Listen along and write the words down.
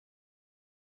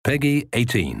Peggy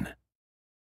 18.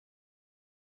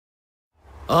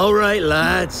 All right,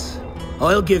 lads.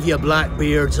 I'll give you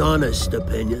Blackbeard's honest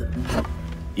opinion.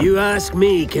 You ask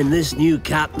me, can this new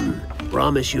captain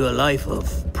promise you a life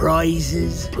of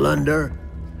prizes, plunder,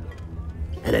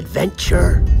 and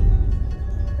adventure?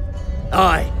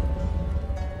 Aye.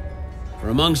 For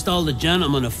amongst all the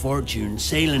gentlemen of fortune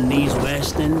sailing these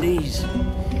West Indies,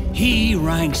 he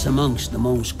ranks amongst the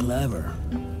most clever.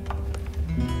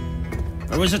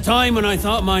 There was a time when I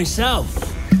thought myself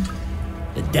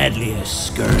the deadliest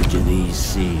scourge of these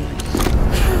seas.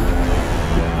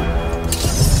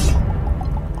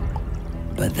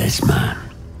 But this man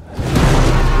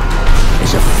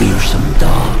is a fearsome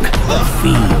dog that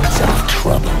feeds off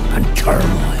trouble and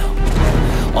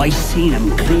turmoil. I seen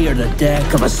him clear the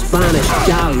deck of a Spanish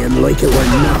galleon like it were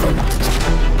nothing.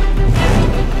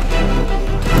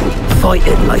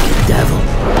 Fighting like a devil,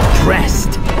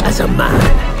 dressed as a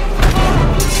man.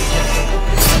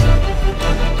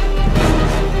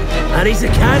 And he's a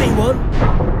canny one.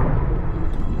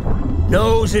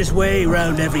 Knows his way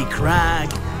round every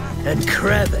crag and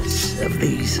crevice of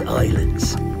these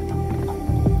islands.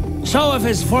 So if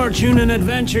it's fortune and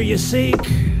adventure you seek,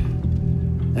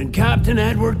 then Captain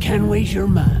Edward Kenway's your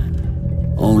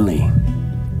man. Only,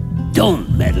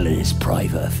 don't meddle in his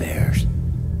private affairs.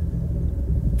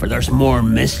 For there's more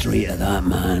mystery to that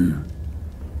man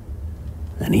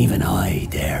than even I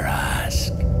dare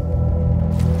ask.